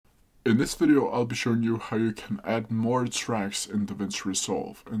In this video, I'll be showing you how you can add more tracks in Davinci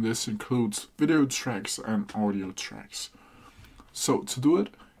Resolve, and this includes video tracks and audio tracks. So to do it,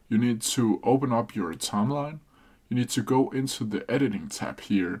 you need to open up your timeline. You need to go into the editing tab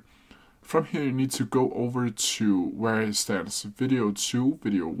here. From here, you need to go over to where it stands video 2,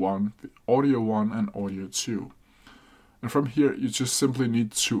 video 1, audio 1, and audio 2. And from here, you just simply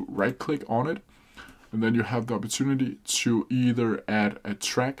need to right click on it, and then you have the opportunity to either add a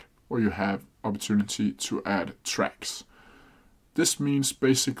track or you have opportunity to add tracks. This means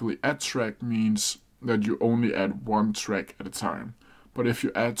basically add track means that you only add one track at a time. But if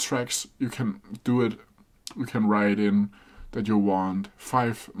you add tracks, you can do it, you can write in that you want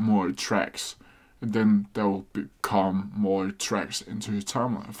 5 more tracks, and then there will become more tracks into your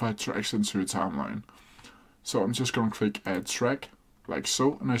timeline, 5 tracks into your timeline. So I'm just going to click add track, like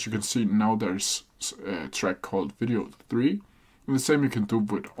so, and as you can see now there's a track called video 3. And the same you can do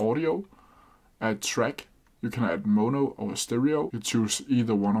with audio. Add track, you can add mono or stereo. You choose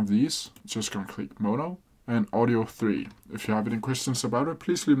either one of these. Just gonna click mono. And audio 3. If you have any questions about it,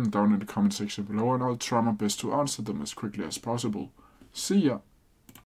 please leave them down in the comment section below and I'll try my best to answer them as quickly as possible. See ya!